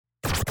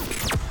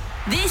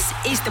This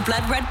is the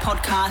Blood Red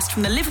podcast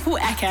from the Liverpool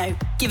Echo,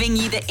 giving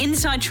you the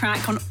inside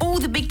track on all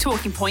the big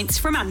talking points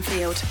from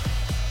Anfield.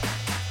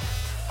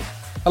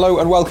 Hello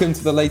and welcome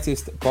to the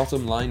latest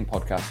Bottom Line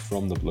podcast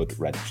from the Blood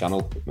Red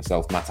channel with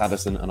myself, Matt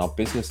Addison, and our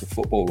business of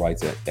football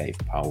writer, Dave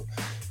Powell.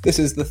 This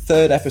is the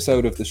third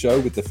episode of the show,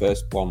 with the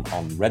first one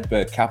on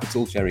Redbird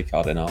Capital, Jerry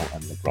Cardinal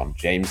and LeBron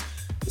James.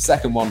 The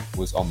second one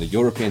was on the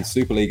European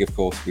Super League, of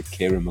course, with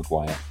Kieran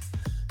Maguire.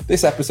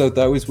 This episode,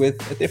 though, is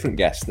with a different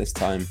guest, this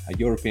time a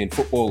European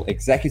football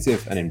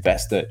executive and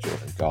investor,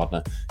 Jordan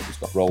Gardner, who's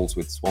got roles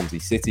with Swansea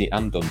City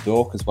and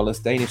Dundalk, as well as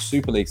Danish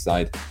Super League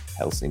side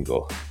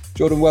Helsingør.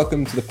 Jordan,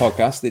 welcome to the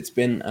podcast. It's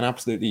been an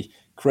absolutely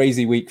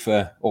crazy week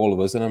for all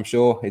of us, and I'm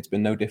sure it's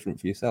been no different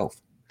for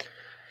yourself.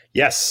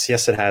 Yes,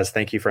 it has.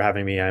 Thank you for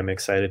having me. I'm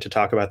excited to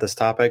talk about this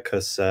topic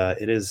because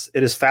it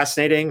is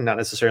fascinating, not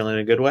necessarily in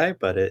a good way,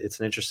 but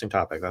it's an interesting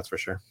topic, that's for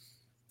sure.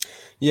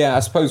 Yeah,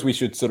 I suppose we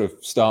should sort of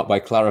start by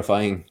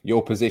clarifying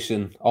your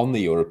position on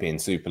the European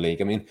Super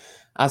League. I mean,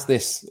 as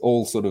this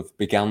all sort of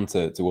began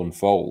to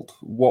unfold,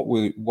 what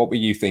were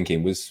you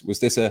thinking? Was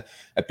this a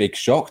big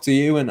shock to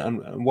you,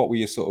 and what were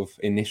your sort of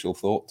initial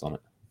thoughts on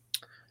it?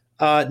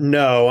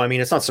 No, I mean,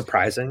 it's not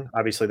surprising.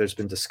 Obviously, there's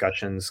been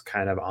discussions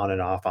kind of on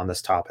and off on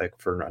this topic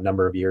for a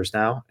number of years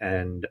now.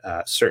 And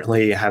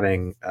certainly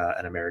having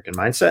an American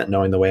mindset,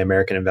 knowing the way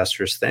American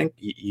investors think,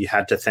 you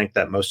had to think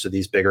that most of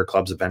these bigger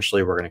clubs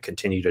eventually were going to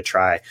continue to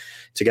try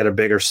to get a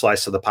bigger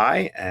slice of the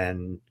pie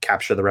and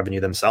capture the revenue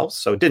themselves.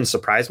 So it didn't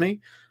surprise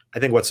me. I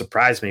think what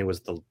surprised me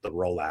was the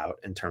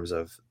rollout in terms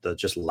of the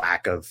just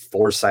lack of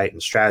foresight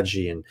and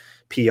strategy and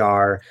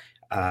PR.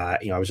 I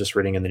was just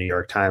reading in the New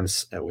York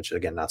Times, which,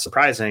 again, not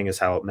surprising, is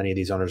how many of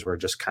these owners were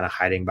just kind of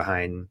hiding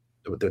behind.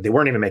 They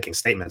weren't even making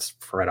statements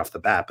right off the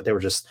bat, but they were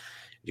just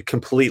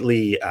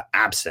completely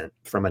absent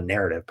from a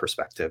narrative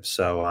perspective.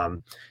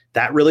 So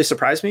that really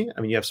surprised me.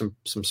 I mean, you have some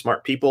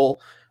smart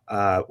people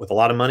with a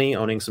lot of money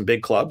owning some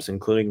big clubs,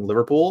 including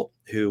Liverpool,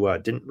 who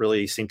didn't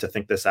really seem to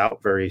think this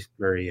out very,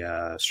 very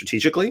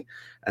strategically.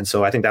 And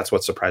so I think that's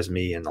what surprised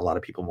me and a lot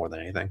of people more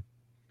than anything.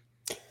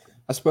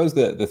 I suppose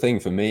the thing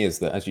for me is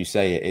that, as you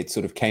say, it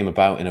sort of came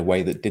about in a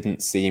way that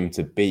didn't seem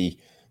to be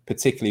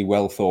particularly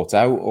well thought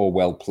out or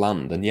well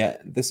planned. And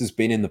yet this has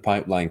been in the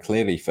pipeline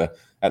clearly for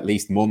at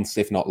least months,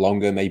 if not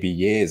longer, maybe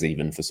years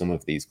even, for some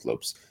of these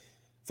clubs.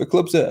 For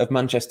clubs of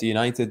Manchester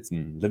United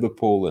and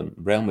Liverpool and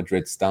Real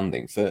Madrid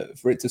standing,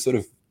 for it to sort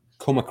of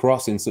come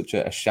across in such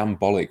a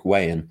shambolic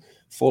way and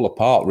fall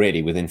apart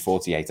really within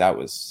 48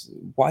 hours,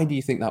 why do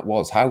you think that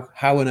was? How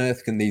on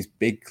earth can these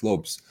big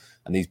clubs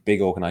and these big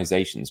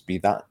organizations be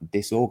that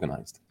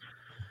disorganized?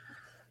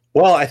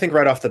 Well, I think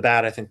right off the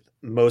bat, I think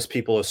most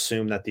people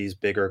assume that these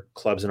bigger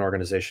clubs and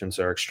organizations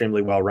are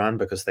extremely well run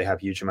because they have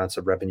huge amounts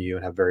of revenue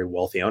and have very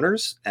wealthy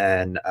owners.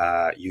 And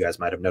you guys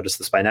might have noticed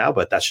this by now,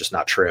 but that's just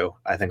not true.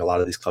 I think a lot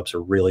of these clubs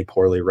are really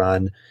poorly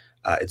run.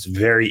 It's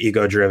very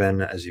ego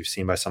driven, as you've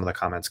seen by some of the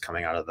comments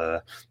coming out of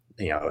the,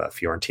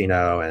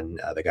 Fiorentino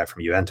and the guy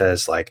from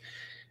Juventus.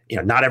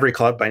 Not every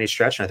club by any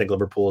stretch, and I think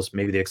Liverpool is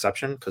maybe the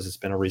exception because it's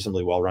been a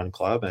reasonably well-run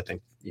club. I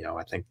think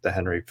the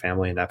Henry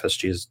family and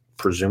FSG has,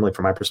 presumably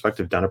from my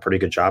perspective, done a pretty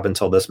good job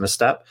until this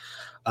misstep.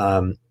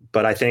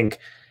 But I think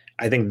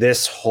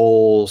this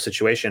whole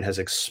situation has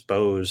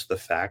exposed the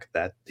fact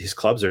that these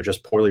clubs are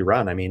just poorly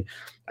run. I mean,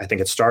 I think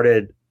it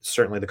started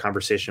certainly the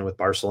conversation with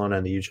Barcelona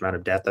and the huge amount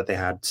of debt that they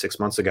had 6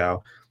 months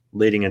ago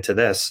leading into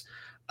this.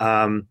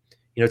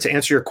 To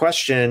answer your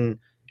question,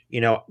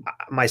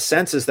 my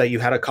sense is that you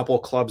had a couple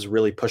of clubs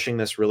really pushing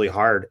this really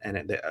hard, and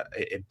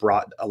it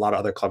brought a lot of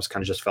other clubs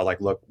kind of just felt like,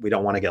 look, we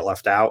don't want to get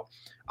left out.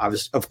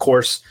 Of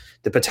course,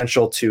 the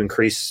potential to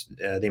increase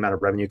the amount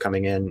of revenue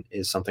coming in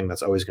is something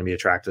that's always going to be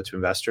attractive to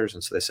investors.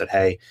 And so they said,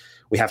 hey,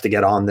 we have to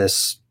get on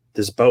this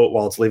boat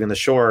while it's leaving the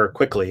shore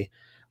quickly.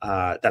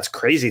 That's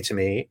crazy to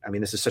me. I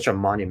mean, this is such a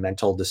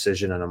monumental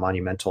decision and a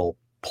monumental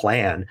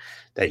plan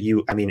that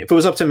if it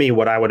was up to me,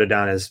 what I would have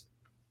done is,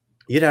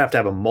 you'd have to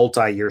have a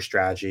multi-year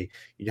strategy.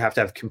 You'd have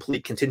to have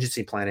complete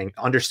contingency planning,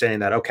 understanding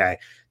that, okay,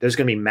 there's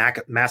going to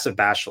be massive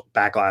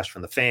backlash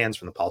from the fans,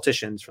 from the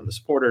politicians, from the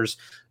supporters.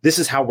 This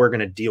is how we're going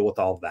to deal with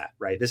all of that,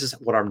 right? This is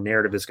what our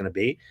narrative is going to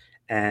be.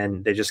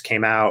 And they just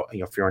came out,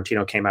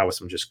 Fiorentino came out with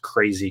some just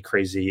crazy,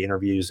 crazy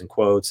interviews and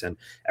quotes, and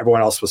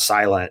everyone else was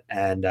silent.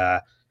 And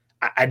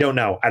I don't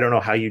know. I don't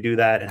know how you do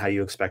that and how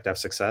you expect to have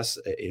success.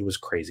 It was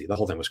crazy. The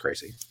whole thing was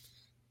crazy.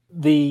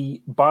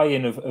 The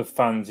buy-in of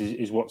fans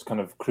is what's kind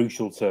of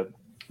crucial to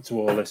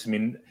all this. I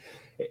mean,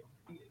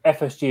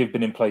 FSG have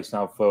been in place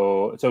now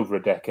for, it's over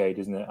a decade,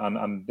 isn't it?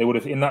 And they would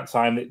have, in that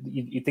time,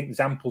 you think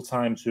there's ample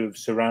time to have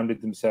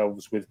surrounded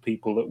themselves with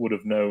people that would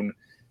have known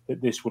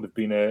that this would have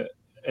been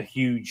a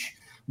huge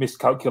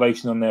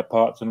miscalculation on their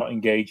part to not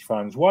engage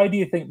fans. Why do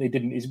you think they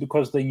didn't? Is it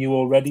because they knew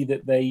already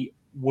that they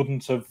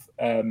wouldn't have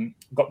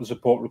got the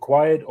support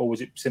required, or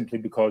was it simply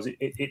because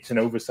it's an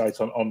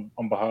oversight on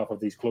behalf of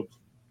these clubs?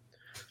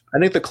 I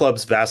think the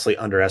clubs vastly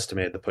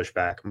underestimated the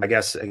pushback. My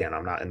guess, again,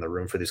 I'm not in the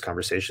room for these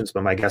conversations,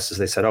 but my guess is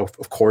they said, oh,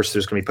 of course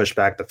there's going to be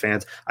pushback. The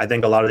fans, I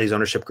think a lot of these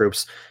ownership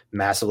groups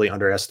massively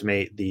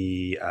underestimate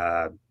the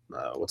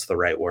what's the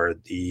right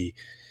word? The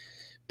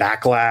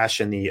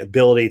backlash and the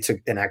ability to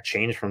enact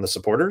change from the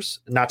supporters.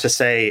 Not to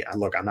say,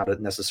 look, I'm not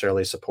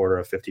necessarily a supporter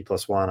of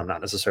 50+1. I'm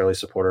not necessarily a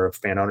supporter of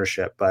fan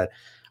ownership, but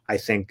I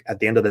think at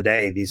the end of the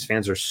day, these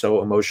fans are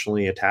so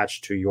emotionally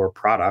attached to your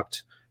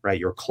product, right?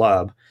 Your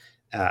club.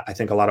 I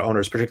think a lot of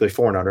owners, particularly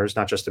foreign owners,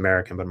 not just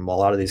American, but a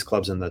lot of these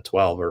clubs in the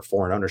 12 are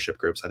foreign ownership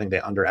groups. I think they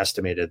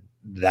underestimated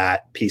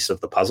that piece of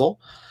the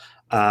puzzle.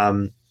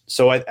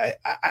 So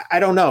I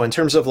don't know, in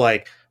terms of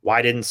like,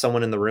 why didn't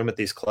someone in the room at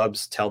these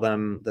clubs tell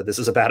them that this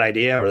is a bad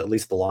idea, or at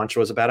least the launch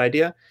was a bad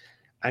idea?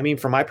 I mean,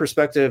 from my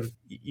perspective,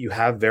 you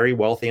have very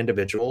wealthy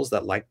individuals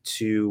that like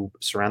to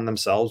surround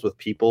themselves with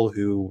people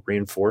who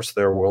reinforce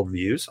their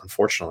worldviews,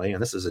 unfortunately,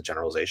 and this is a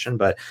generalization,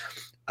 but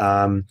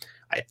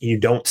you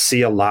don't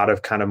see a lot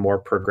of kind of more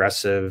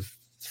progressive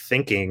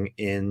thinking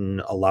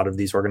in a lot of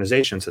these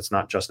organizations. It's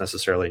not just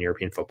necessarily in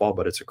European football,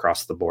 but it's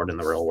across the board in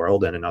the real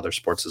world and in other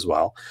sports as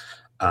well.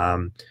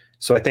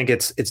 So I think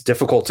it's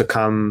difficult to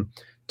come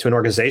to an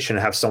organization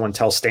and have someone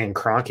tell Stan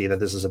Kroenke that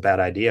this is a bad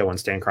idea when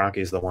Stan Kroenke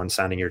is the one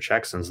signing your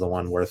checks and is the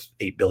one worth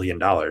 $8 billion,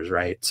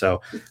 right?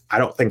 So I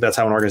don't think that's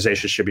how an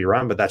organization should be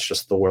run, but that's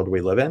just the world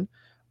we live in.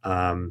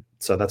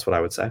 So that's what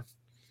I would say.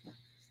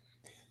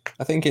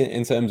 I think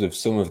in terms of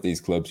some of these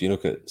clubs, you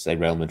look at, say,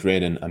 Real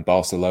Madrid and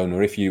Barcelona,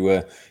 if you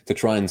were to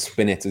try and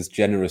spin it as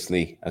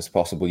generously as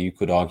possible, you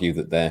could argue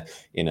that they're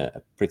in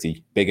a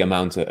pretty big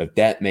amount of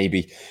debt.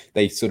 Maybe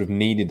they sort of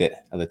needed it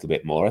a little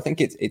bit more. I think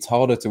it's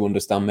harder to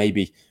understand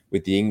maybe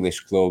with the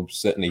English clubs,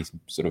 certainly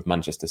sort of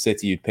Manchester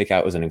City, you'd pick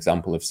out as an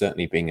example of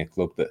certainly being a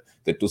club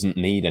that doesn't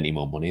need any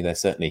more money. They're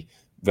certainly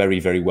very,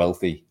 very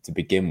wealthy to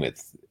begin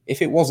with.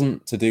 If it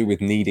wasn't to do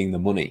with needing the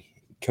money,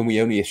 can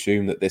we only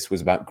assume that this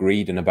was about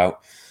greed and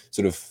about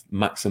sort of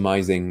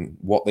maximizing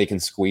what they can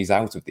squeeze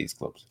out of these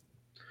clubs?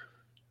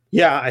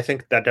 Yeah, I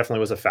think that definitely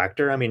was a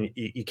factor. I mean,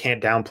 you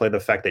can't downplay the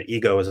fact that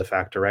ego is a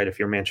factor, right? If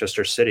you're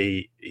Manchester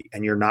City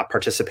and you're not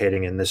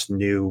participating in this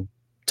new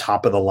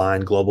top of the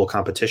line global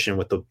competition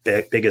with the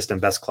biggest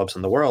and best clubs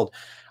in the world,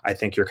 I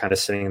think you're kind of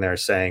sitting there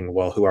saying,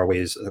 well, who are we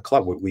as a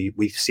club?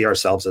 We see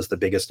ourselves as the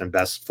biggest and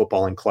best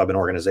footballing club and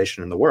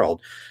organization in the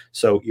world.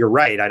 So you're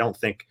right. I don't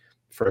think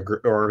for an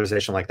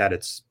organization like that,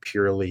 it's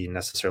purely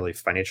necessarily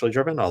financially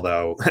driven,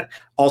 although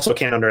also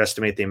can't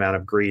underestimate the amount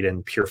of greed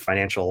and pure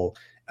financial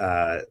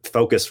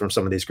focus from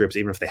some of these groups,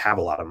 even if they have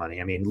a lot of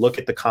money. I mean, look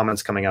at the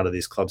comments coming out of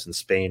these clubs in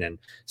Spain and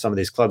some of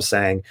these clubs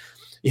saying,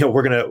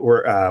 we're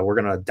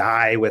gonna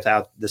die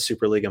without the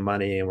Superliga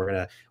money,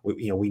 and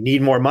we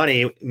need more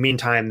money.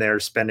 Meantime, they're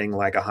spending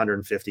like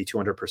 150,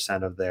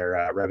 200% of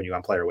their revenue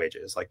on player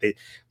wages. Like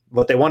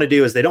what they want to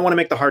do is they don't want to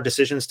make the hard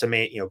decisions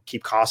to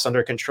keep costs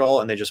under control,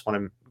 and they just want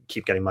to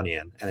keep getting money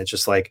in. And it's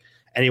just like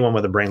anyone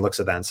with a brain looks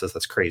at that and says,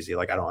 that's crazy.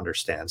 Like, I don't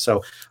understand.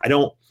 So I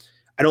don't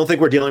think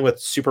we're dealing with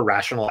super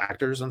rational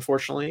actors,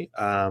 unfortunately.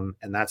 And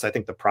that's, I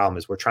think, the problem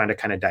is we're trying to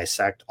kind of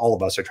dissect, all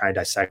of us are trying to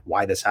dissect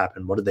why this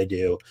happened. What did they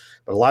do?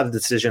 But a lot of the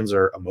decisions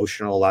are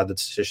emotional. A lot of the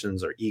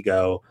decisions are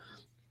ego.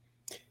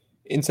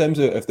 In terms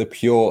of the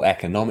pure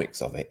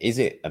economics of it, is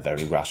it a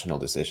very rational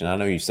decision? I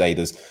know you say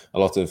there's a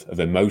lot of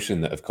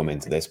emotion that have come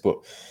into this, but,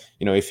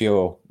 if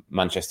you're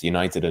Manchester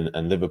United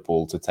and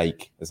Liverpool, to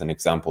take as an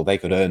example, they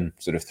could earn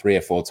sort of 3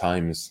 or 4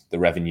 times the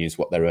revenues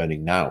what they're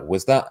earning now.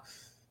 Was that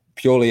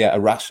purely a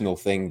rational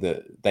thing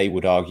that they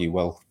would argue,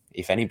 well,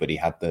 if anybody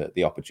had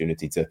the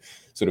opportunity to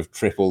sort of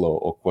triple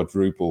or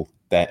quadruple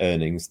their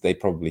earnings, they'd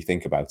probably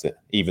think about it,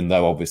 even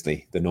though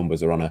obviously the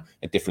numbers are on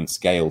a different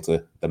scale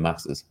to the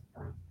masses?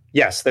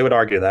 Yes, they would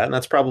argue that, and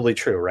that's probably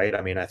true, right? I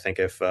mean, I think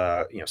if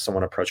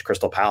someone approached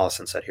Crystal Palace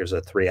and said, "Here's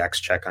a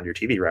 3x check on your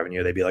TV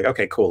revenue," they'd be like,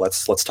 "Okay, cool,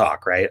 let's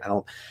talk," right?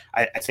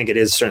 I think it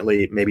is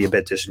certainly maybe a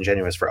bit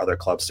disingenuous for other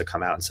clubs to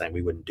come out and saying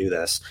we wouldn't do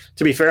this.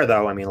 To be fair,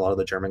 though, I mean, a lot of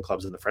the German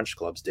clubs and the French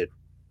clubs did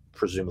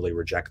presumably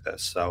reject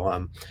this. So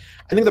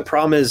I think the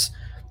problem is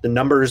the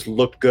numbers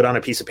looked good on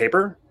a piece of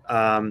paper.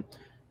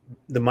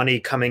 The money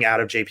coming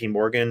out of JP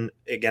Morgan,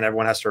 again,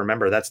 everyone has to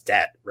remember that's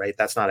debt, right?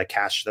 That's not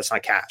cash,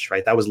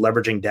 right? That was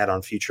leveraging debt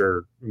on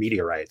future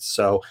media rights.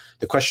 So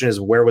the question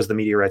is, where was the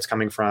media rights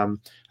coming from?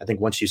 I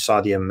think once you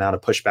saw the amount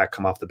of pushback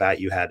come off the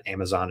bat, you had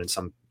Amazon and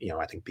some,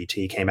 I think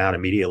BT came out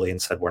immediately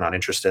and said, we're not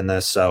interested in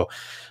this. So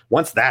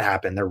once that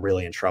happened, they're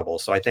really in trouble.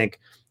 So I think,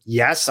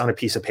 yes, on a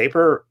piece of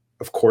paper,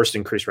 of course,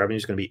 increased revenue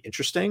is going to be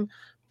interesting,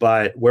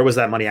 but where was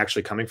that money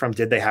actually coming from?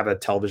 Did they have a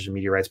television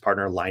media rights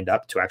partner lined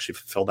up to actually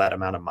fulfill that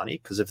amount of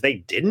money? Because if they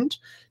didn't,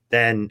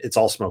 then it's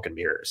all smoke and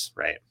mirrors,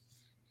 right?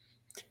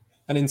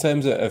 And in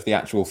terms of the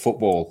actual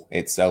football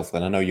itself,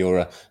 then I know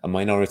you're a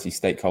minority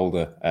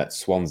stakeholder at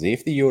Swansea.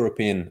 If the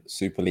European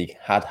Super League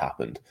had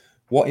happened,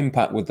 what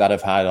impact would that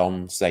have had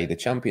on, say, the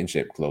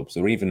Championship clubs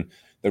or even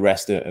the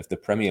rest of the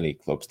Premier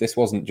League clubs? This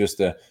wasn't just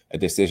a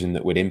decision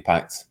that would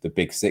impact the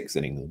big six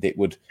in England. It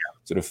would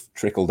sort of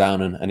trickle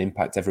down and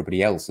impact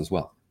everybody else as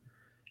well.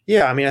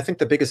 Yeah, I mean, I think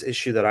the biggest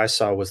issue that I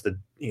saw was the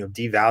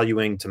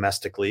devaluing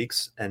domestic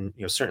leagues, and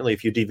certainly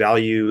if you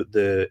devalue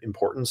the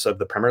importance of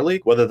the Premier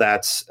League, whether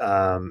that's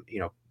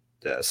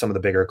some of the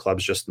bigger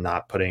clubs just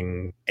not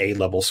putting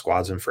A-level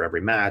squads in for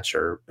every match,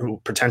 or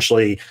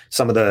potentially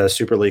some of the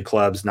Super League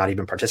clubs not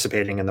even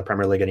participating in the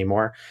Premier League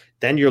anymore,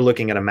 then you're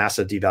looking at a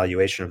massive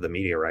devaluation of the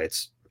media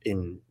rights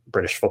in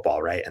British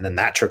football, right? And then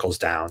that trickles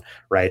down,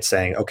 right?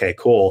 Saying, okay,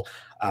 cool.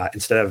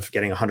 Instead of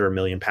getting 100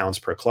 million pounds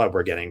per club,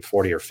 we're getting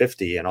 40 or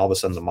 50, and all of a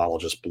sudden the model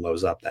just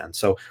blows up then.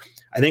 So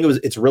I think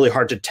it's really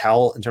hard to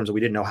tell in terms of,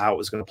 we didn't know how it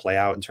was going to play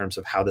out in terms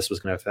of how this was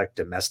going to affect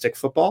domestic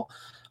football.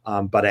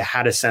 But I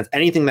had a sense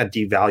anything that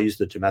devalues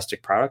the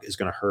domestic product is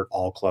going to hurt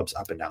all clubs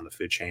up and down the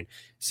food chain.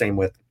 Same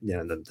with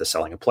the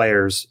selling of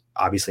players,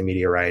 obviously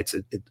media rights.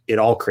 It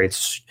all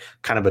creates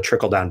kind of a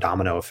trickle down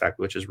domino effect,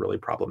 which is really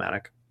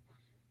problematic.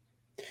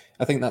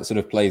 I think that sort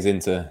of plays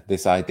into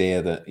this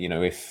idea that,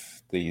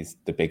 if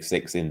the big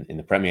six in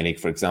the Premier League,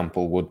 for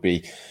example, would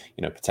be,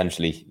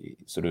 potentially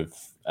sort of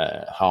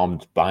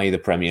harmed by the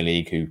Premier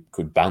League, who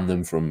could ban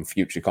them from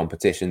future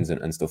competitions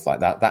and stuff like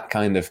that. That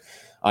kind of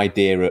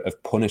idea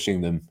of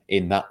punishing them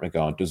in that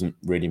regard doesn't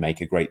really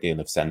make a great deal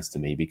of sense to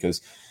me,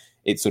 because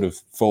it sort of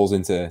falls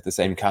into the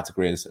same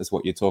category as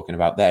what you're talking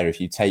about there. If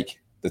you take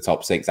the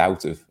top six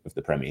out of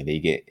the Premier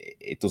League,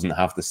 it doesn't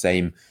have the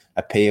same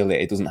appeal.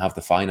 It doesn't have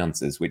the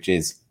finances, which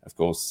is, of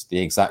course,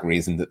 the exact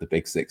reason that the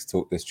big six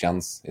took this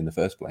chance in the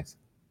first place.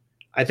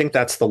 I think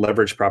that's the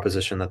leverage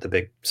proposition that the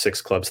big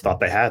six clubs thought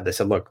they had. They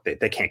said, look,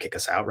 they can't kick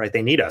us out, right?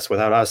 They need us.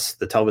 Without us,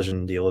 the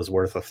television deal is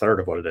worth a third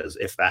of what it is,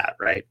 if that,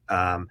 right?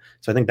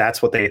 So I think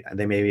that's what they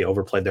maybe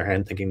overplayed their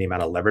hand, thinking the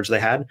amount of leverage they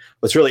had.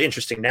 What's really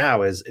interesting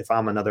now is if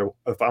I'm one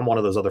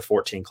of those other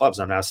 14 clubs,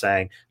 I'm now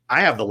saying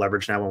I have the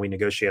leverage now when we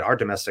negotiate our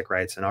domestic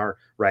rights and our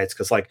rights.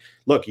 Because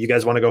look, you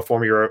guys want to go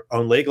form your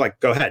own league?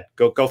 Go ahead,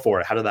 go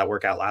for it. How did that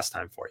work out last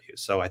time for you?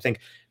 So I think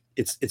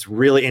it's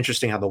really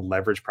interesting how the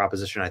leverage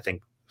proposition, I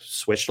think,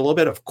 switched a little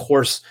bit. Of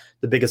course,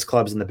 the biggest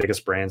clubs and the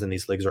biggest brands in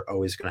these leagues are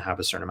always going to have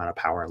a certain amount of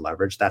power and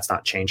leverage. That's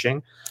not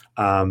changing.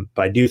 But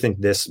I do think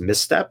this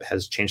misstep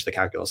has changed the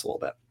calculus a little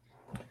bit.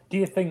 Do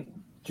you think,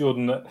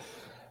 Jordan, that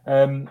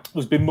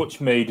there's been much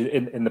made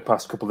in the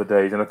past couple of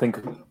days, and I think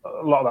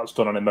a lot of that's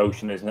done on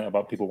emotion, isn't it,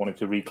 about people wanting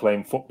to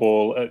reclaim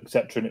football,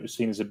 etc., and it was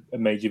seen as a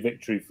major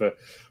victory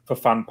for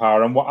fan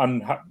power. And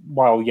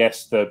while,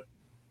 yes, the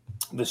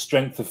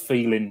strength of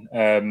feeling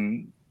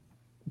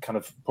kind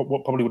of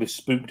what probably would have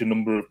spooked a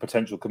number of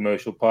potential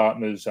commercial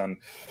partners and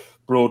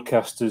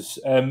broadcasters.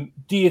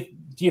 Do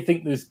you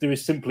think there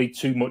is simply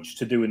too much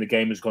to do and the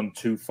game has gone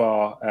too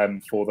far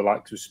for the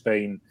likes of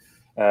Spain,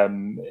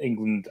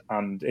 England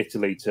and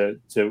Italy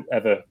to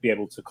ever be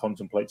able to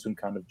contemplate some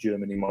kind of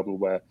Germany model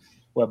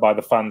whereby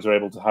the fans are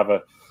able to have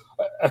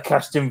a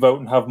casting vote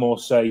and have more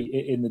say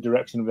in the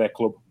direction of their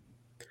club?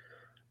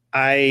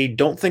 I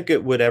don't think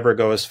it would ever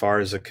go as far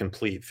as a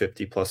complete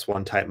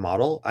 50+1 type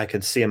model. I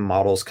could see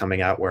models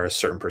coming out where a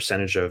certain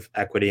percentage of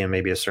equity and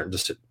maybe a certain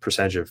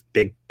percentage of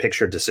big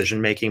picture decision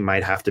making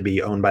might have to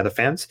be owned by the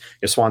fans.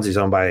 Swansea's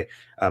owned by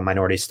a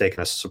minority stake in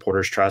a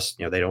supporters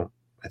trust.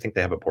 I think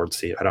they have a board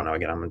seat. I don't know.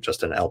 Again, I'm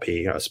just an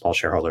LP, a small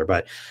shareholder,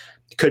 but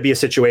it could be a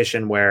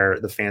situation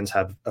where the fans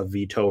have a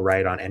veto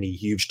right on any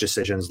huge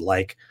decisions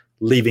like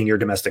leaving your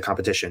domestic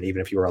competition,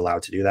 even if you were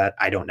allowed to do that.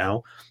 I don't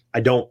know.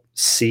 I don't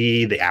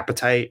see the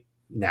appetite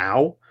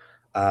now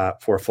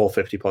for a full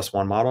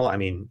 50+1 model. I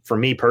mean, for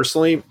me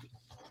personally,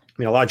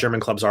 a lot of German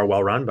clubs are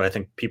well run, but I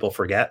think people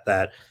forget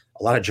that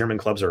a lot of German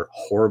clubs are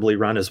horribly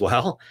run as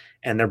well.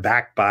 And they're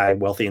backed by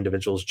wealthy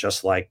individuals,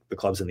 just like the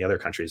clubs in the other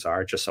countries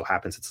are. It just so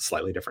happens it's a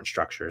slightly different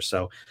structure.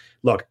 So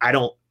look,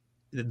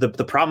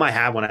 the problem I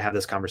have when I have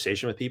this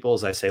conversation with people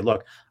is I say,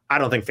 look, I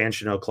don't think fans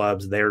should know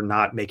clubs. They're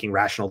not making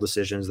rational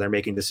decisions. They're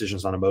making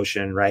decisions on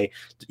emotion, right?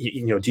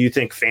 Do you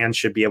think fans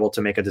should be able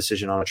to make a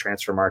decision on a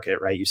transfer market,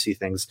 right? You see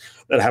things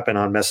that happen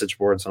on message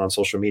boards and on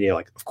social media.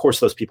 Of course,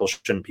 those people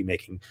shouldn't be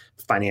making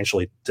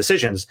financially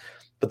decisions.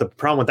 But the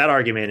problem with that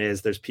argument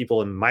is there's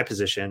people in my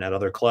position at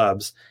other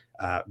clubs,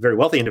 very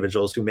wealthy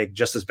individuals who make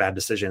just as bad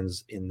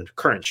decisions in the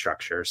current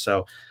structure.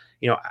 So,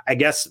 I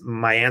guess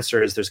my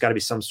answer is there's got to be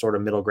some sort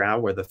of middle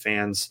ground where the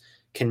fans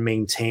can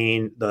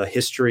maintain the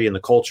history and the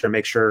culture and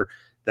make sure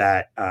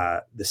that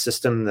the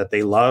system that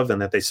they love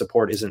and that they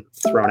support isn't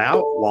thrown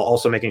out, while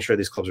also making sure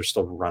these clubs are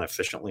still run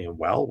efficiently and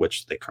well,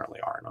 which they currently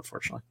aren't,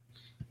 unfortunately.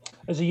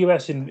 As a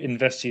US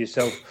investor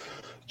yourself,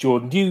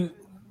 Jordan, do you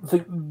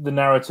think the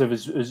narrative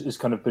has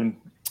kind of been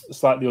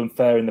slightly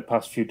unfair in the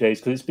past few days?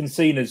 Because it's been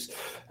seen as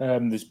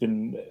there's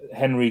been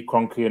Henry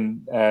Kroenke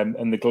and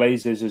the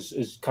Glazers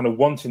as kind of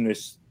wanting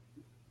this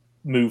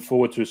move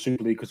forward to a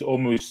Super League, because it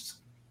almost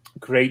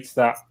creates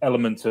that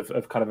element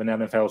of kind of an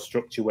NFL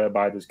structure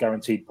whereby there's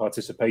guaranteed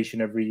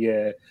participation every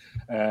year,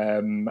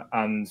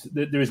 and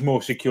there is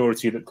more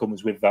security that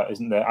comes with that,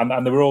 isn't there?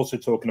 And they were also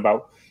talking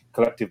about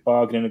collective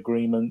bargaining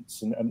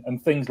agreements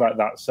and things like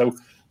that. So do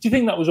you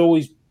think that was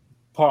always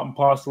part and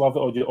parcel of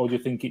it, or do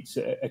you think it's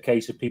a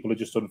case of people are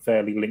just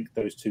unfairly linked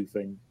those two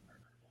things?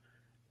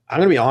 I'm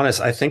going to be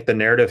honest. I think the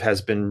narrative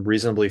has been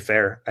reasonably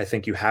fair. I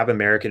think you have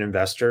American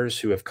investors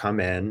who have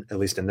come in, at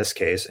least in this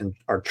case, and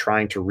are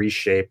trying to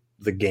reshape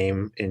the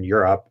game in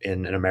Europe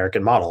in an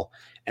American model.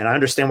 And I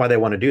understand why they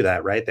want to do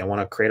that, right? They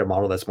want to create a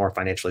model that's more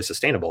financially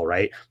sustainable,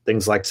 right?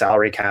 Things like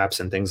salary caps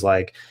and things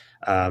like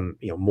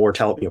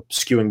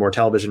skewing more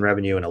television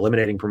revenue and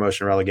eliminating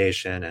promotion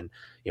relegation and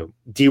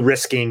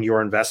de-risking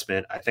your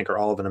investment, I think are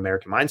all of an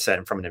American mindset.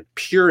 And from a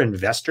pure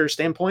investor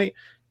standpoint,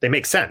 they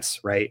make sense,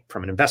 right?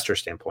 From an investor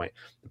standpoint.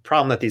 The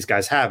problem that these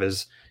guys have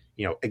is,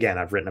 again,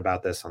 I've written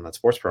about this on that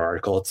Sports Pro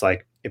article. It's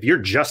like, if you're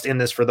just in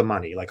this for the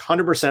money, like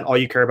 100% all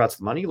you care about is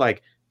the money,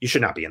 like you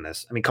should not be in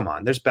this. I mean, come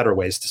on, there's better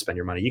ways to spend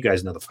your money. You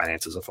guys know the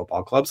finances of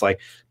football clubs. Like,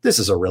 this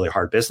is a really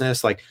hard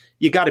business. Like,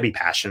 you got to be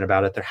passionate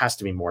about it. There has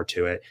to be more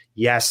to it.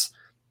 Yes,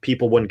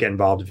 people wouldn't get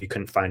involved if you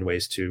couldn't find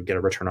ways to get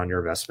a return on your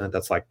investment.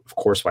 That's like, of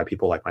course, why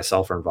people like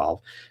myself are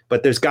involved.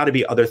 But there's got to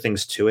be other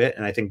things to it.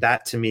 And I think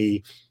that, to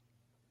me,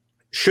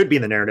 should be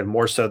in the narrative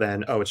more so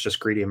than, oh, it's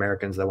just greedy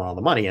Americans that want all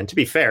the money. And to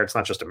be fair, it's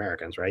not just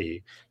Americans,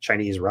 right?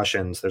 Chinese,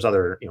 Russians, there's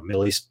other,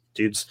 Middle East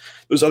dudes,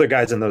 those other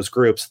guys in those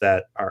groups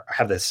that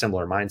have this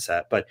similar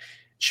mindset. But it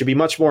should be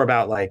much more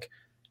about like,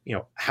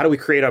 how do we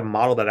create a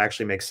model that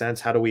actually makes sense?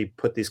 How do we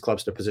put these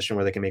clubs to a position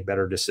where they can make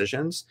better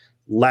decisions?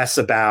 Less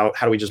about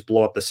how do we just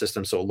blow up the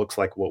system so it looks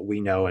like what we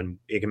know and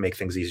it can make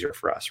things easier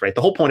for us, right?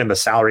 The whole point of a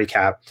salary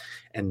cap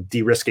and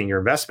de-risking your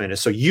investment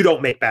is so you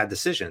don't make bad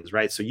decisions,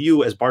 right? So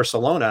you, as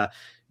Barcelona,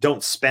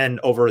 don't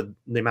spend over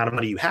the amount of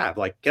money you have.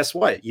 Like, guess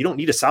what? You don't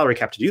need a salary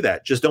cap to do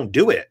that. Just don't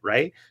do it,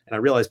 right? And I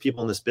realize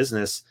people in this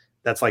business,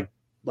 that's like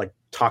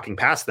talking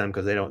past them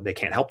because they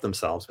can't help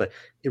themselves. But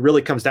it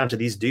really comes down to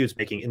these dudes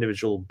making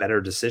individual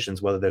better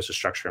decisions, whether there's a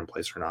structure in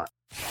place or not.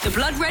 The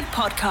Blood Red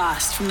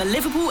Podcast from the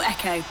Liverpool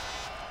Echo.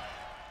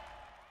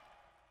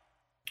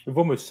 We've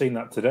almost seen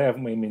that today,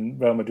 haven't we? I mean,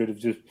 Real Madrid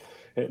have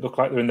it looked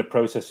like they're in the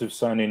process of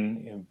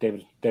signing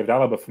David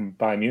Alaba from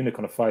Bayern Munich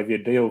on a 5-year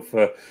deal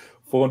for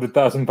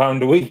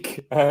 £400,000 a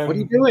week. What are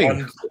you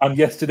doing? And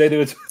yesterday they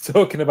were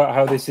talking about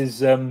how this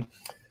is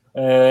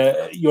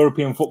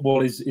European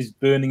football is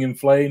burning in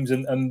flames,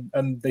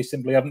 and they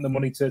simply haven't the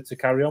money to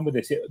carry on with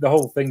this. The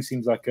whole thing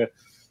seems like a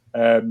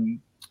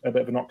bit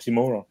of an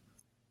oxymoron.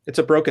 It's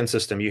a broken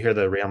system. You hear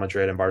the Real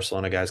Madrid and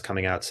Barcelona guys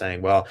coming out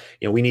saying, well,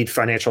 we need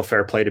financial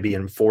fair play to be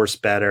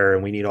enforced better,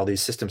 and we need all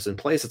these systems in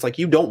place. It's like,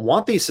 you don't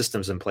want these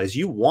systems in place.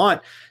 You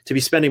want to be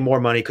spending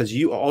more money because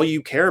all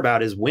you care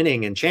about is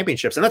winning and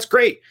championships, and that's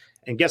great.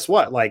 And guess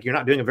what? Like, you're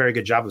not doing a very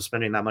good job of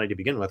spending that money to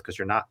begin with because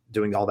you're not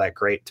doing all that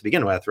great to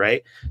begin with,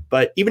 right?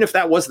 But even if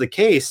that was the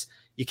case,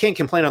 you can't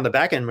complain on the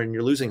back end when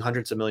you're losing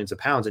hundreds of millions of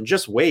pounds. And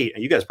just wait,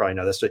 and you guys probably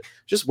know this, but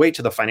just wait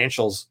till the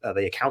financials,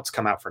 the accounts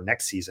come out for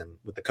next season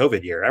with the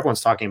COVID year.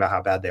 Everyone's talking about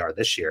how bad they are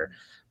this year,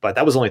 but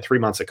that was only 3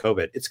 months of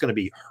COVID. It's going to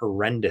be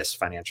horrendous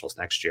financials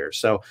next year.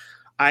 So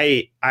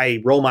I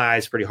roll my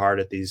eyes pretty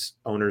hard at these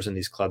owners and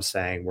these clubs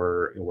saying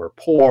we're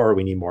poor,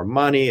 we need more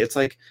money. It's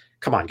like,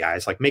 come on,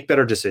 guys, like, make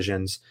better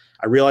decisions.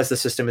 I realize the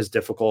system is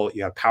difficult.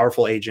 You have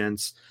powerful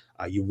agents.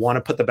 You want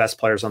to put the best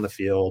players on the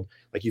field.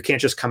 Like, you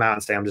can't just come out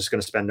and say, I'm just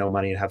going to spend no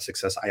money and have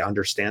success. I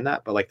understand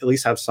that, but like, at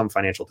least have some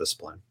financial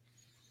discipline.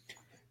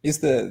 Is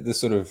the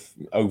sort of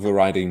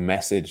overriding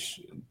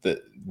message that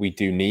we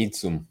do need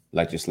some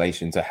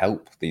legislation to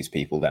help these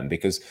people then?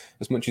 Because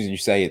as much as you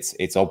say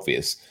it's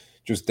obvious,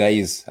 just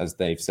days, as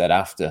they've said,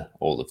 after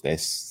all of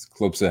this,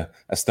 clubs are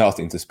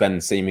starting to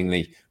spend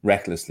seemingly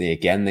recklessly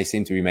again. They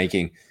seem to be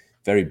making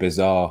very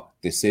bizarre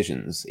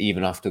decisions,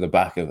 even after the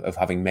back of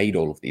having made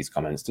all of these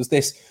comments. Does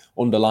this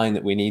underline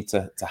that we need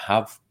to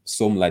have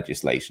some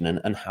legislation,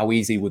 and how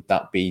easy would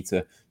that be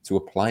to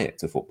apply it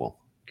to football?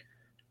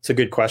 It's a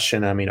good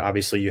question. I mean,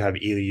 obviously you have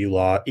EU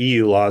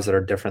laws that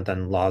are different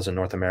than laws in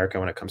North America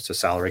when it comes to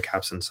salary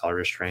caps and salary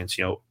restraints.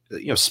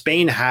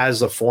 Spain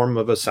has a form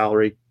of a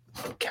salary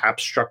cap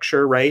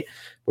structure, right,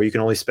 where you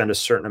can only spend a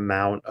certain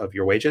amount of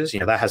your wages.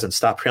 That hasn't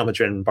stopped Real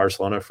Madrid and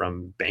Barcelona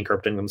from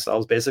bankrupting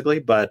themselves, basically.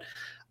 But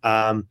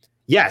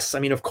yes, I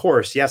mean, of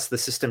course, yes, the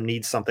system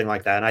needs something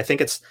like that. And I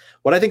think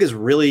what I think is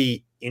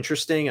really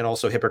interesting and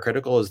also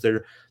hypocritical is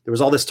there was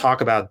all this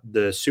talk about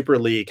the Super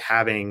League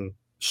having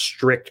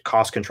strict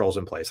cost controls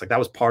in place. Like, that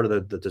was part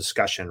of the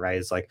discussion, right?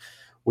 It's like,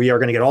 we are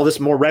going to get all this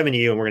more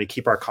revenue and we're going to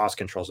keep our cost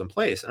controls in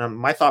place. And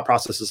my thought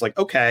process is like,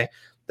 okay,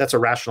 that's a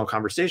rational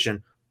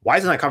conversation. Why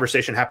isn't that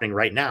conversation happening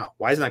right now?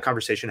 Why isn't that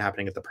conversation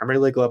happening at the Premier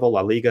League level,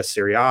 La Liga,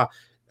 Serie A,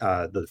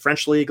 the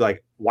French league?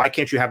 Like, why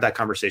can't you have that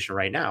conversation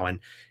right now? And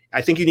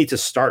I think you need to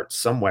start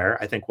somewhere.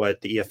 I think what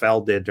the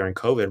EFL did during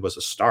COVID was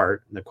a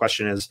start. And the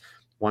question is,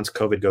 once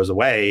COVID goes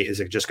away, is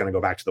it just going to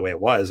go back to the way it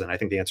was? And I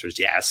think the answer is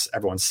yes.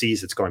 Everyone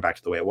sees it's going back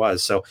to the way it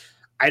was. So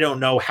I don't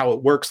know how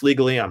it works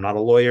legally. I'm not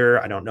a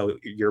lawyer. I don't know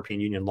European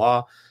Union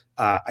law.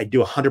 I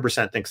do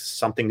 100% think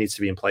something needs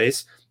to be in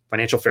place.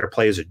 Financial fair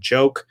play is a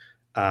joke.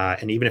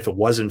 And even if it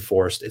was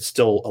enforced, it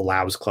still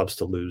allows clubs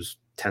to lose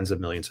tens of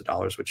millions of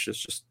dollars, which is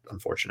just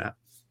unfortunate.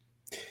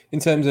 In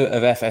terms of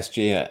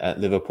FSG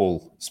at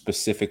Liverpool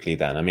specifically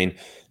then, I mean,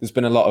 there's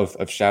been a lot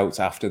of shouts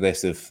after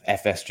this of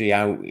FSG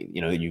out,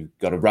 you've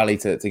got to rally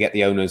to get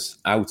the owners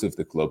out of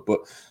the club. But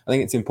I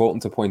think it's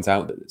important to point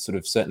out that sort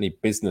of certainly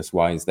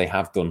business-wise, they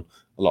have done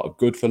a lot of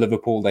good for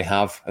Liverpool. They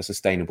have a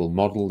sustainable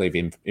model.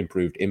 They've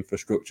improved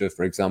infrastructure,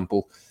 for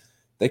example.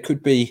 there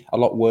could be a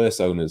lot worse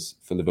owners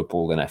for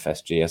Liverpool than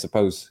FSG. I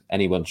suppose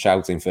anyone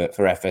shouting for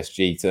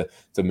FSG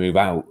to move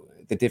out,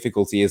 the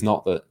difficulty is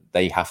not that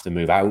they have to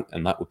move out,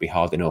 and that would be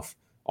hard enough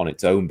on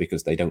its own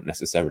because they don't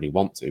necessarily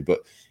want to, but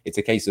it's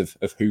a case of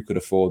who could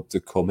afford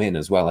to come in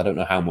as well. I don't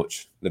know how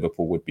much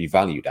Liverpool would be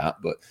valued at,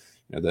 but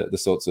the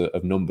sorts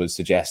of numbers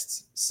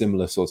suggest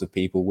similar sorts of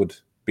people would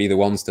be the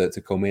ones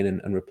to come in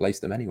and replace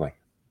them anyway.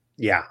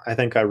 Yeah, I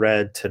think I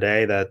read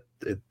today that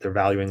they're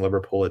valuing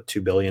Liverpool at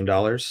 $2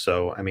 billion.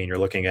 So, I mean, you're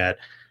looking at,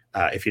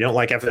 if you don't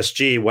like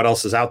FSG, what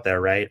else is out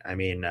there, right? I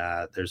mean,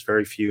 there's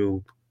very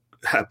few,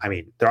 I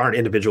mean, there aren't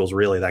individuals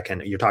really that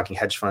can, you're talking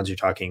hedge funds, you're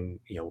talking,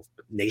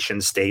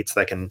 nation states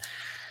that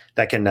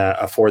can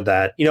afford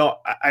that.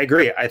 I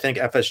agree. I think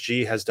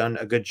FSG has done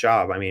a good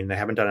job. I mean, they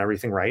haven't done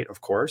everything right,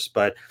 of course,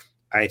 but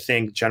I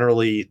think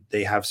generally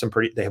they have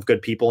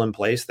good people in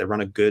place. They run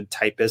a good,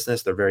 tight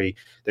business. They're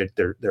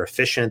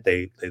efficient.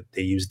 They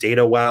use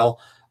data well.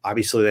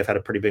 Obviously, they've had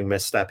a pretty big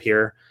misstep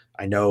here.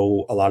 I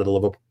know a lot of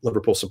the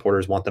Liverpool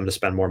supporters want them to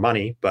spend more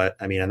money, but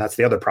I mean, and that's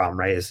the other problem,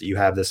 right? Is you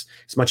have this,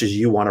 as much as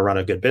you want to run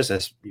a good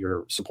business,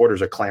 your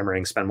supporters are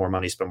clamoring, spend more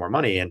money.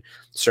 And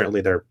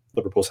certainly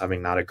Liverpool's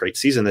having not a great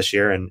season this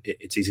year. And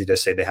it's easy to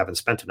say they haven't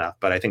spent enough,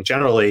 but I think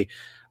generally,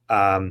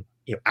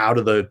 out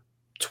of the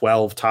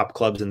 12 top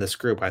clubs in this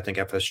group, I think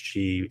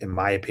FSG, in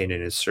my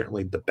opinion, is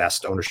certainly the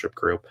best ownership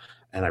group.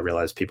 And I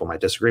realize people might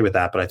disagree with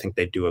that, but I think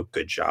they do a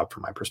good job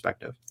from my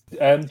perspective.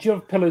 Do you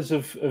have pillars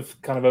of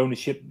kind of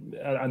ownership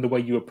and the way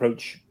you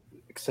approach,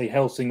 say,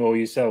 Helsing or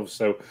yourself?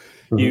 So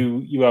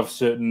you have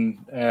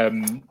certain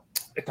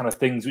kind of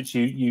things which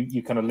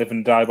you kind of live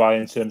and die by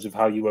in terms of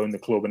how you own the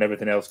club, and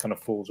everything else kind of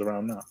falls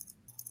around that.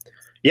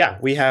 Yeah,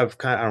 we have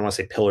I don't want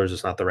to say pillars,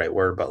 it's not the right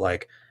word, but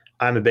like,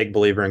 I'm a big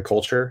believer in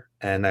culture,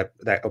 and that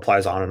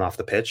applies on and off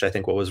the pitch. I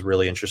think what was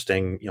really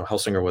interesting,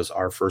 Helsinger was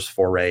our first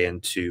foray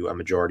into a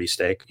majority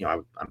stake. I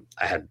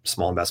had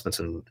small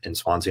investments in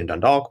Swansea and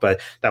Dundalk,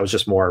 but that was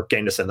just more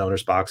getting to sit in the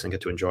owner's box and get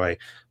to enjoy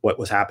what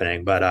was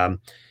happening. But,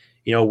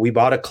 we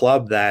bought a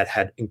club that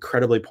had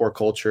incredibly poor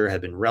culture, had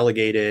been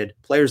relegated.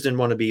 Players didn't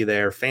want to be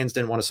there. Fans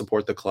didn't want to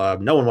support the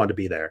club. No one wanted to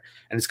be there.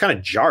 And it's kind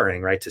of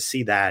jarring, right, to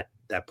see that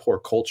poor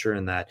culture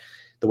and that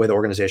the way the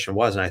organization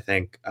was. And I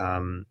think,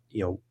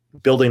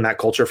 building that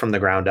culture from the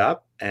ground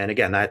up. And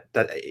again, that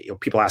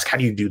people ask, how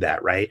do you do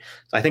that? Right.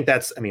 So I think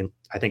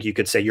I think you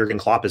could say Jurgen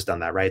Klopp has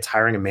done that, right? It's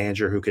hiring a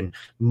manager who can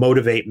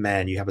motivate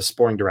men. You have a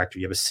sporting director,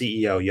 you have a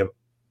CEO, you have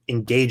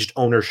engaged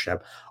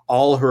ownership,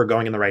 all who are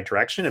going in the right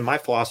direction. And my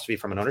philosophy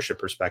from an ownership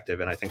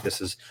perspective, and I think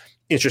this is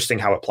interesting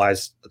how it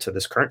applies to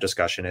this current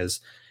discussion, is,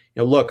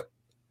 look,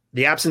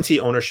 the absentee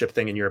ownership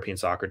thing in European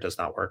soccer does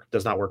not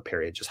work,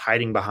 period. Just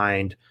hiding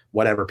behind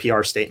whatever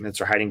PR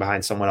statements or hiding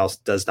behind someone else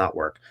does not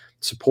work.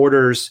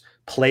 Supporters,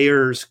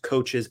 players,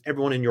 coaches,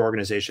 everyone in your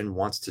organization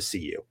wants to see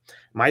you.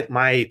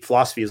 My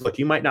philosophy is, look,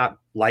 you might not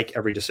like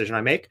every decision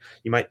I make.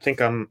 You might think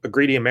I'm a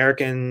greedy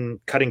American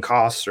cutting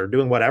costs or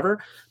doing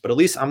whatever, but at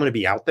least I'm going to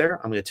be out there.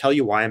 I'm going to tell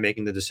you why I'm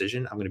making the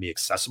decision. I'm going to be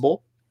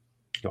accessible.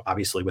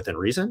 Obviously within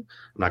reason.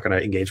 I'm not going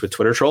to engage with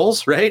Twitter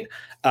trolls, right?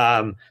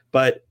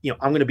 But I'm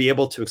going to be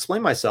able to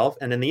explain myself.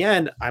 And in the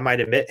end, I might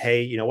admit,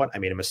 hey, you know what? I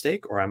made a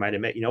mistake. Or I might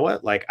admit, you know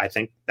what? Like, I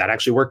think that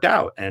actually worked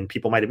out. And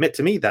people might admit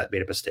to me that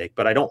made a mistake.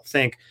 But I don't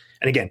think,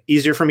 and again,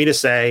 easier for me to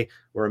say,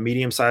 we're a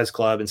medium-sized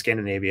club in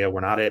Scandinavia.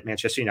 We're not at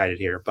Manchester United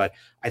here. But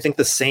I think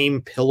the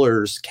same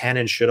pillars can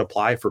and should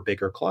apply for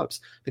bigger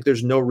clubs. I think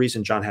there's no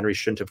reason John Henry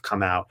shouldn't have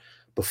come out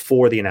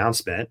before the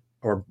announcement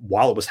or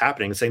while it was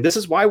happening and saying, this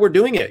is why we're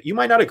doing it. You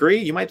might not agree.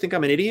 You might think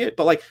I'm an idiot,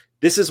 but like,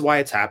 this is why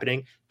it's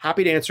happening.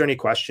 Happy to answer any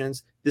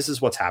questions. This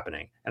is what's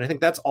happening. And I think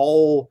that's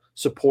all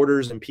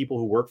supporters and people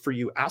who work for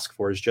you ask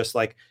for, is just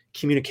like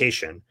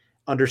communication,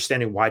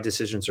 understanding why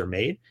decisions are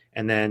made,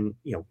 and then,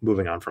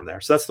 moving on from there.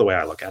 So that's the way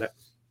I look at it.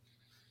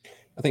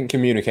 I think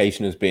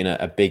communication has been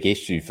a big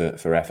issue for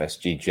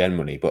FSG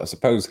generally, but I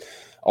suppose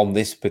on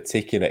this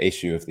particular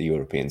issue of the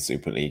European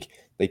Super League,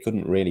 they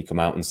couldn't really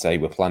come out and say,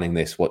 we're planning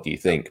this, what do you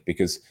think?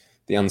 Because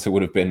the answer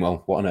would have been,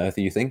 well, what on earth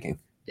are you thinking?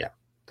 Yeah,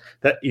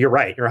 you're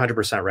right. You're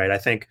 100% right. I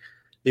think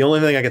the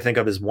only thing I can think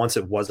of is once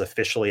it was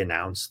officially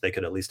announced, they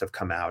could at least have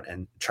come out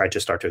and tried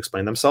to start to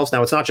explain themselves.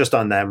 Now, it's not just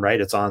on them,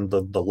 right? It's on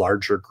the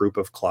larger group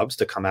of clubs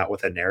to come out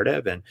with a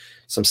narrative and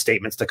some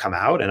statements to come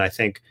out. And I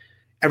think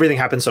everything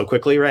happened so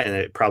quickly, right?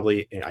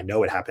 And I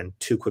know it happened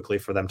too quickly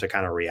for them to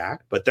kind of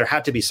react, but there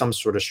had to be some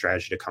sort of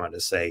strategy to come out to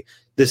say,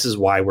 this is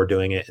why we're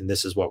doing it and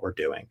this is what we're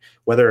doing.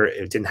 Whether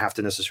it didn't have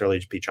to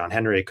necessarily be John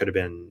Henry, it could have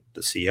been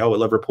the CEO at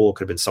Liverpool, it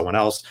could have been someone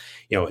else,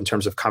 in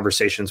terms of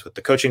conversations with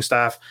the coaching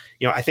staff.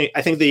 I think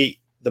the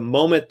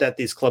moment that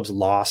these clubs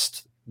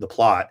lost the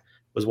plot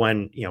was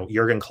when,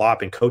 Jurgen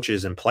Klopp and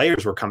coaches and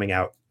players were coming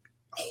out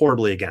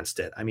horribly against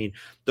it. I mean,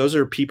 those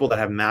are people that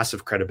have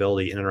massive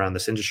credibility in and around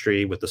this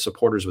industry, with the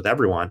supporters, with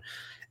everyone.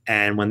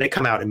 And when they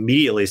come out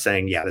immediately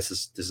saying, yeah, this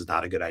is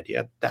not a good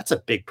idea, that's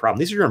a big problem.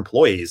 These are your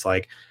employees.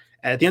 Like,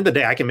 At the end of the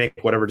day, I can make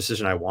whatever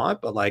decision I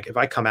want, but like if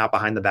I come out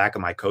behind the back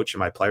of my coach and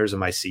my players and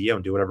my CEO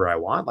and do whatever I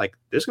want, like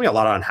there's gonna be a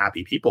lot of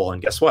unhappy people.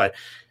 And guess what?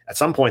 At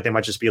some point, they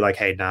might just be like,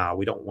 "Hey, nah,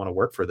 we don't want to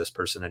work for this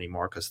person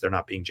anymore because they're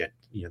not being,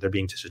 they're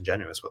being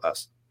disingenuous with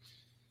us."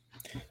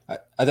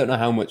 I don't know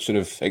how much sort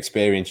of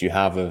experience you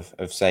have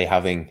of say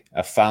having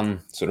a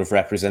fan sort of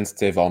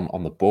representative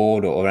on the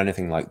board or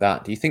anything like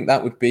that. Do you think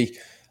that would be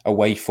a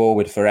way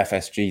forward for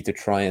FSG to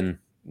try and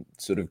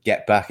sort of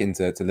get back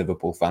into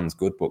Liverpool fans'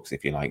 good books,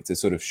 if you like, to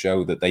sort of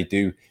show that they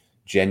do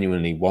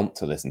genuinely want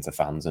to listen to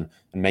fans, and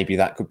maybe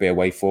that could be a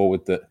way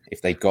forward, that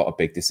if they've got a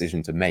big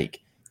decision to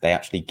make, they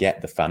actually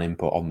get the fan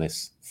input on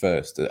this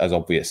first, as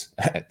obvious.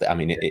 I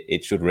mean,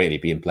 it should really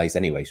be in place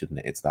anyway, shouldn't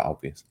it? It's that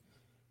obvious.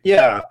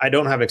 Yeah, I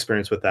don't have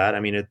experience with that. I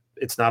mean,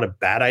 it's not a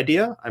bad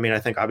idea. I mean, I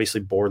think obviously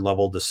board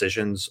level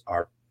decisions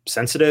are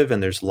sensitive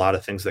and there's a lot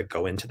of things that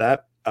go into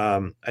that.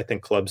 I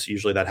think clubs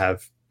usually that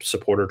have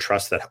supporter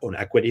trust, that own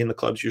equity in the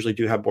clubs, usually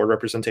do have board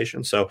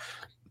representation. So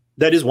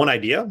that is one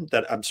idea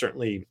that I'm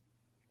certainly,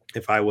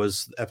 if I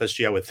was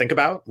FSG, I would think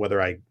about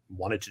whether I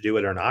wanted to do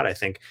it or not. I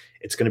think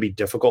it's going to be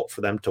difficult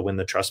for them to win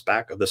the trust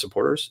back of the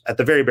supporters. At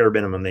the very bare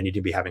minimum, they need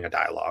to be having a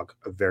dialogue,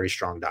 a very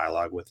strong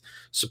dialogue with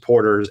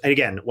supporters. And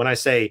again, when I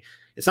say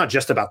it's not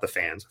just about the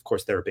fans, of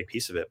course, they're a big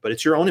piece of it, but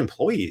it's your own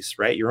employees,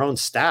 right? Your own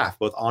staff,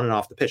 both on and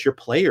off the pitch, your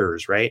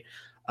players, right?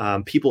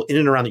 People in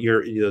and around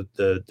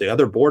the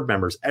other board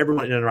members,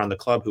 everyone in and around the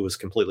club who is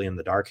completely in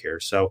the dark here.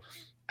 So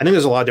I think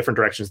there's a lot of different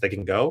directions they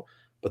can go,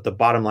 but the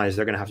bottom line is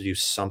they're going to have to do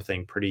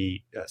something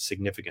pretty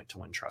significant to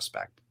win trust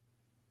back.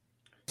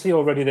 See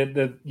already that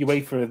the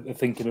UEFA are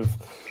thinking of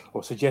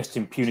or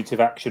suggesting punitive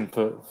action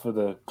for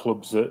the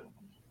clubs that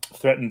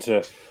threaten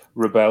to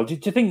rebel. Do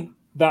you think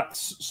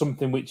that's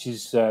something which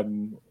is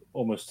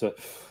almost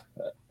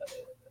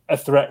a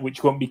threat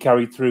which won't be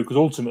carried through? Because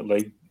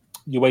ultimately,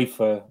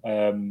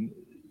 UEFA,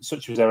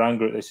 such as their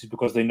anger at this, is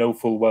because they know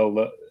full well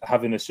that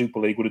having a Super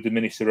League would have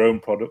diminished their own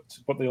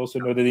product, but they also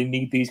know that they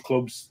need these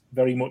clubs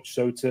very much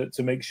so to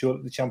make sure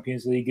that the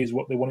Champions League is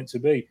what they want it to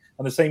be.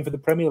 And the same for the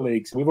Premier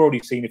League. So we've already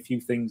seen a few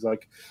things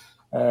like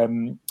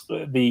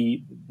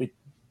the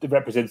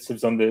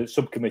representatives on the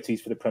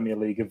subcommittees for the Premier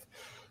League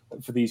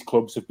for these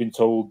clubs have been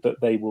told that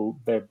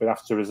they've been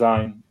asked to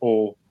resign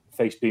or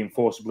face being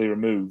forcibly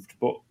removed.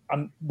 But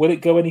will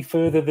it go any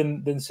further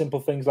than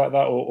simple things like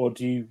that, or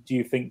do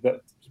you think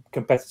that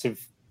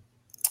competitive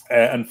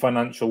and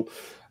financial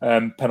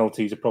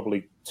penalties are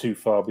probably too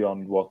far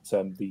beyond what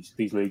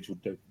these leagues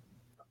would do?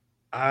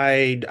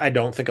 I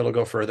don't think it'll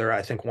go further.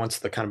 I think once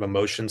the kind of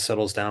emotion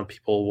settles down,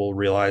 people will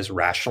realize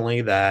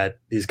rationally that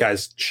these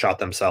guys shot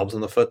themselves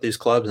in the foot, these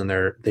clubs, and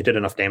they did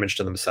enough damage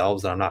to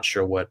themselves that I'm not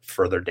sure what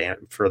further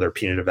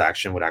punitive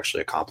action would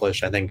actually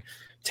accomplish. I think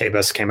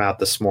Tebas came out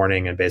this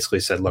morning and basically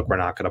said, "Look, we're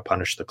not going to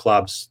punish the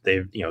clubs.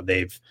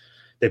 They've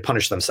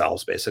punished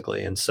themselves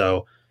basically." And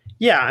so,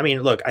 yeah, I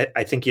mean, look,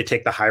 I think you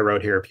take the high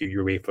road here. If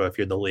you're UEFA, if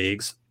you're the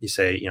leagues, you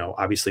say,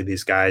 obviously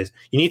these guys,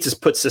 you need to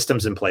put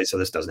systems in place so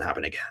this doesn't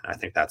happen again. I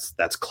think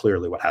that's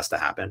clearly what has to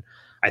happen.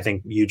 I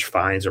think huge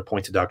fines or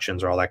point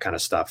deductions or all that kind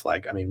of stuff,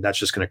 that's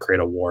just going to create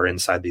a war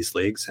inside these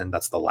leagues, and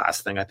that's the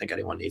last thing I think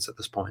anyone needs at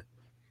this point.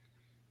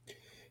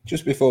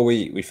 Just before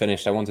we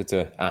finished, I wanted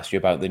to ask you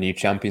about the new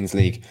Champions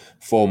League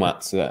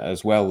formats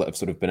as well that have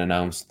sort of been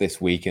announced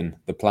this week and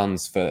the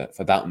plans for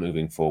that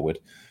moving forward.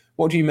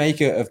 What do you make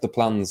of the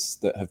plans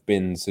that have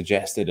been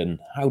suggested, and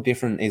how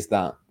different is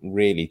that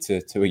really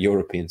to a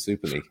European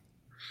Super League?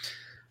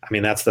 I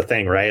mean, that's the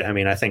thing, right? I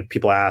mean, I think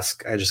people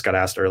ask, I just got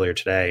asked earlier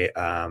today,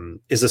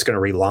 is this going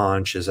to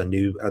relaunch?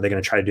 Are they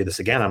going to try to do this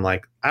again? I'm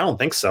like, I don't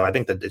think so. I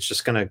think that it's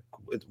just going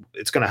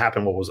to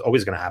happen what was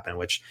always going to happen,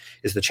 which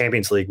is the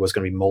Champions League was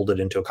going to be molded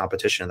into a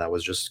competition that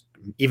was just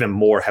even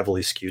more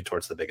heavily skewed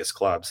towards the biggest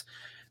clubs.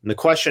 And the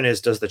question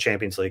is, does the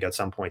Champions League at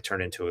some point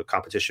turn into a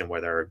competition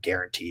where there are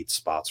guaranteed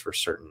spots for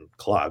certain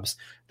clubs?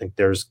 I think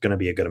there's going to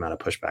be a good amount of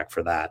pushback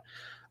for that.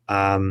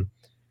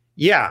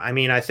 Yeah, I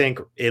mean, I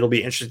think it'll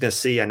be interesting to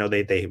see. I know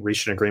they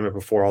reached an agreement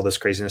before all this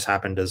craziness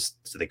happened. Do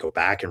they go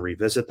back and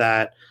revisit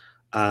that?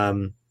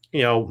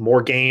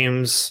 More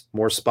games,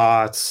 more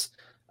spots,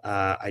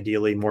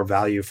 ideally more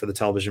value for the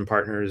television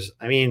partners.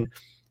 I mean,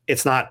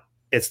 it's not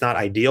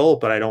ideal,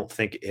 but I don't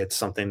think it's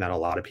something that a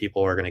lot of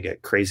people are going to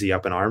get crazy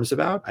up in arms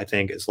about. I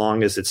think as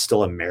long as it's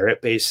still a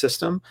merit-based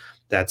system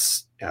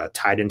that's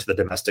tied into the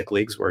domestic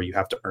leagues where you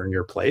have to earn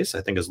your place,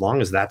 I think as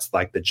long as that's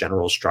like the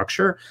general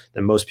structure,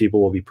 then most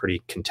people will be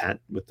pretty content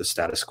with the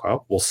status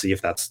quo. We'll see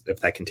if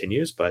that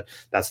continues, but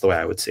that's the way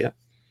I would see it.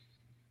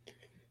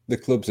 The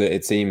clubs,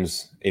 it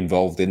seems,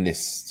 involved in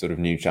this sort of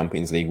new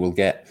Champions League will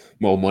get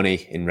more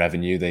money in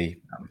revenue. The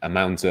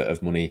amount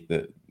of money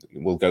that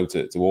will go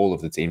to all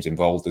of the teams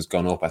involved has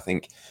gone up, I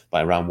think,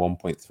 by around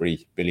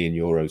 1.3 billion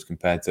euros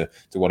compared to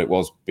what it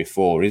was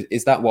before.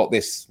 Is that what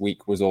this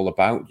week was all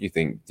about, do you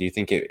think? Do you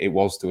think it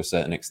was, to a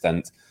certain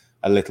extent,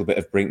 a little bit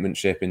of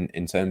brinkmanship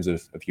in terms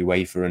of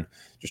UEFA and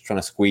just trying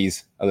to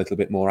squeeze a little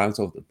bit more out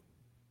of them?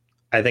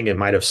 I think it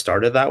might have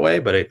started that way,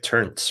 but it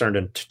turned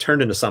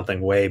into something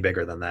way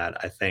bigger than that.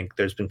 I think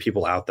there's been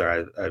people out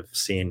there I've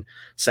seen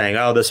saying,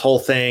 "Oh, this whole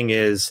thing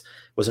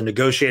was a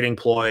negotiating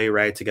ploy,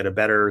 right, to get a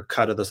better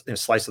cut of the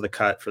slice of the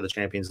cut for the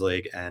Champions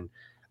League." And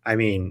I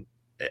mean,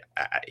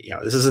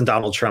 this isn't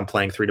Donald Trump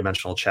playing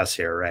three-dimensional chess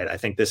here, right? I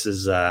think this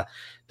was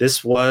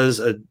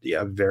a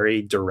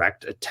very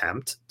direct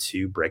attempt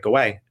to break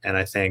away, and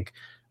I think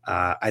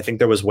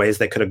there was ways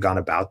they could have gone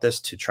about this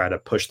to try to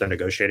push their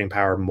negotiating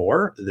power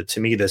more. To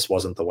me, this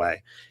wasn't the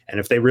way. And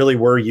if they really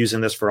were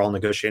using this for all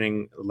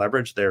negotiating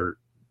leverage, they're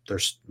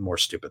more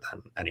stupid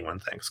than anyone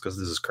thinks, because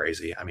this is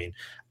crazy. I mean,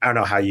 I don't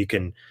know how you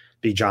can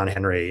be John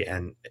Henry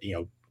and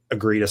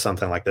agree to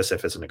something like this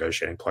if it's a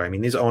negotiating ploy. I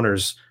mean, these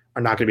owners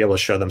are not going to be able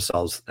to show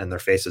themselves and their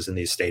faces in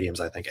these stadiums,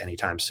 I think,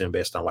 anytime soon,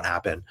 based on what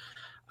happened.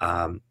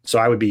 So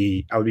I would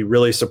be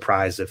really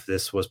surprised if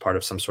this was part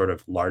of some sort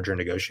of larger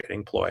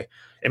negotiating ploy.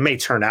 It may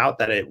turn out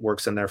that it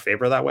works in their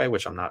favor that way,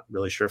 which I'm not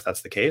really sure if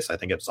that's the case. I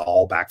think it's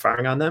all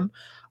backfiring on them.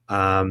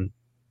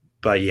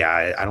 But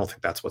yeah, I don't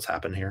think that's what's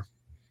happened here.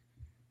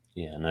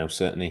 Yeah, no,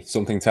 certainly.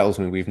 Something tells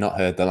me we've not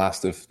heard the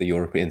last of the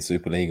European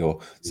Super League, or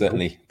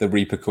certainly the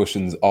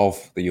repercussions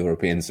of the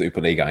European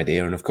Super League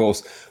idea. And of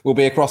course, we'll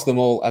be across them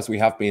all, as we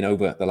have been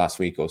over the last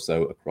week or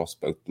so, across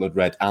both Blood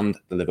Red and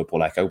the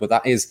Liverpool Echo. But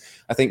that is,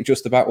 I think,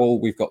 just about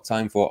all we've got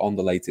time for on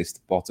the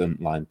latest Bottom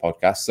Line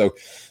podcast. So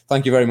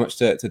thank you very much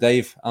to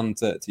Dave and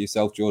to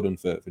yourself, Jordan,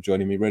 for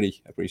joining me.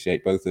 Really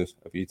appreciate both of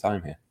your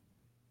time here.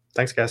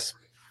 Thanks, guys.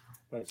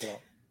 Thanks a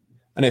lot.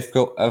 And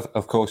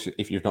of course,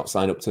 if you've not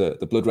signed up to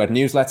the Blood Red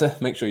newsletter,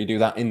 make sure you do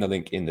that in the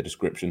link in the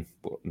description.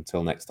 But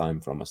until next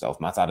time, from myself,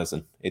 Matt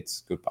Addison,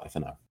 it's goodbye for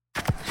now.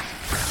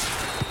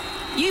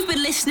 You've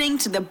been listening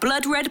to the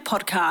Blood Red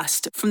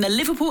podcast from the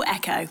Liverpool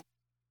Echo.